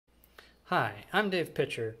Hi, I'm Dave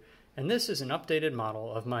Pitcher, and this is an updated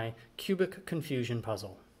model of my Kubik confusion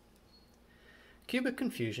puzzle. Kubik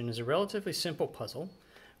confusion is a relatively simple puzzle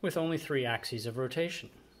with only 3 axes of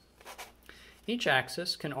rotation. Each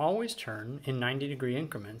axis can always turn in 90-degree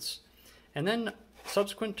increments, and then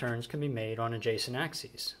subsequent turns can be made on adjacent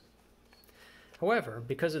axes. However,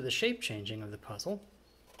 because of the shape changing of the puzzle,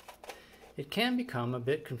 it can become a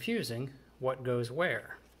bit confusing what goes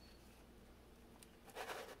where.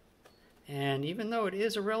 And even though it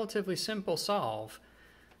is a relatively simple solve,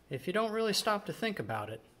 if you don't really stop to think about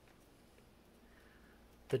it,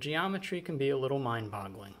 the geometry can be a little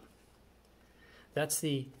mind-boggling. That's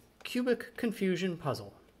the Kubik confusion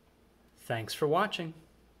puzzle. Thanks for watching.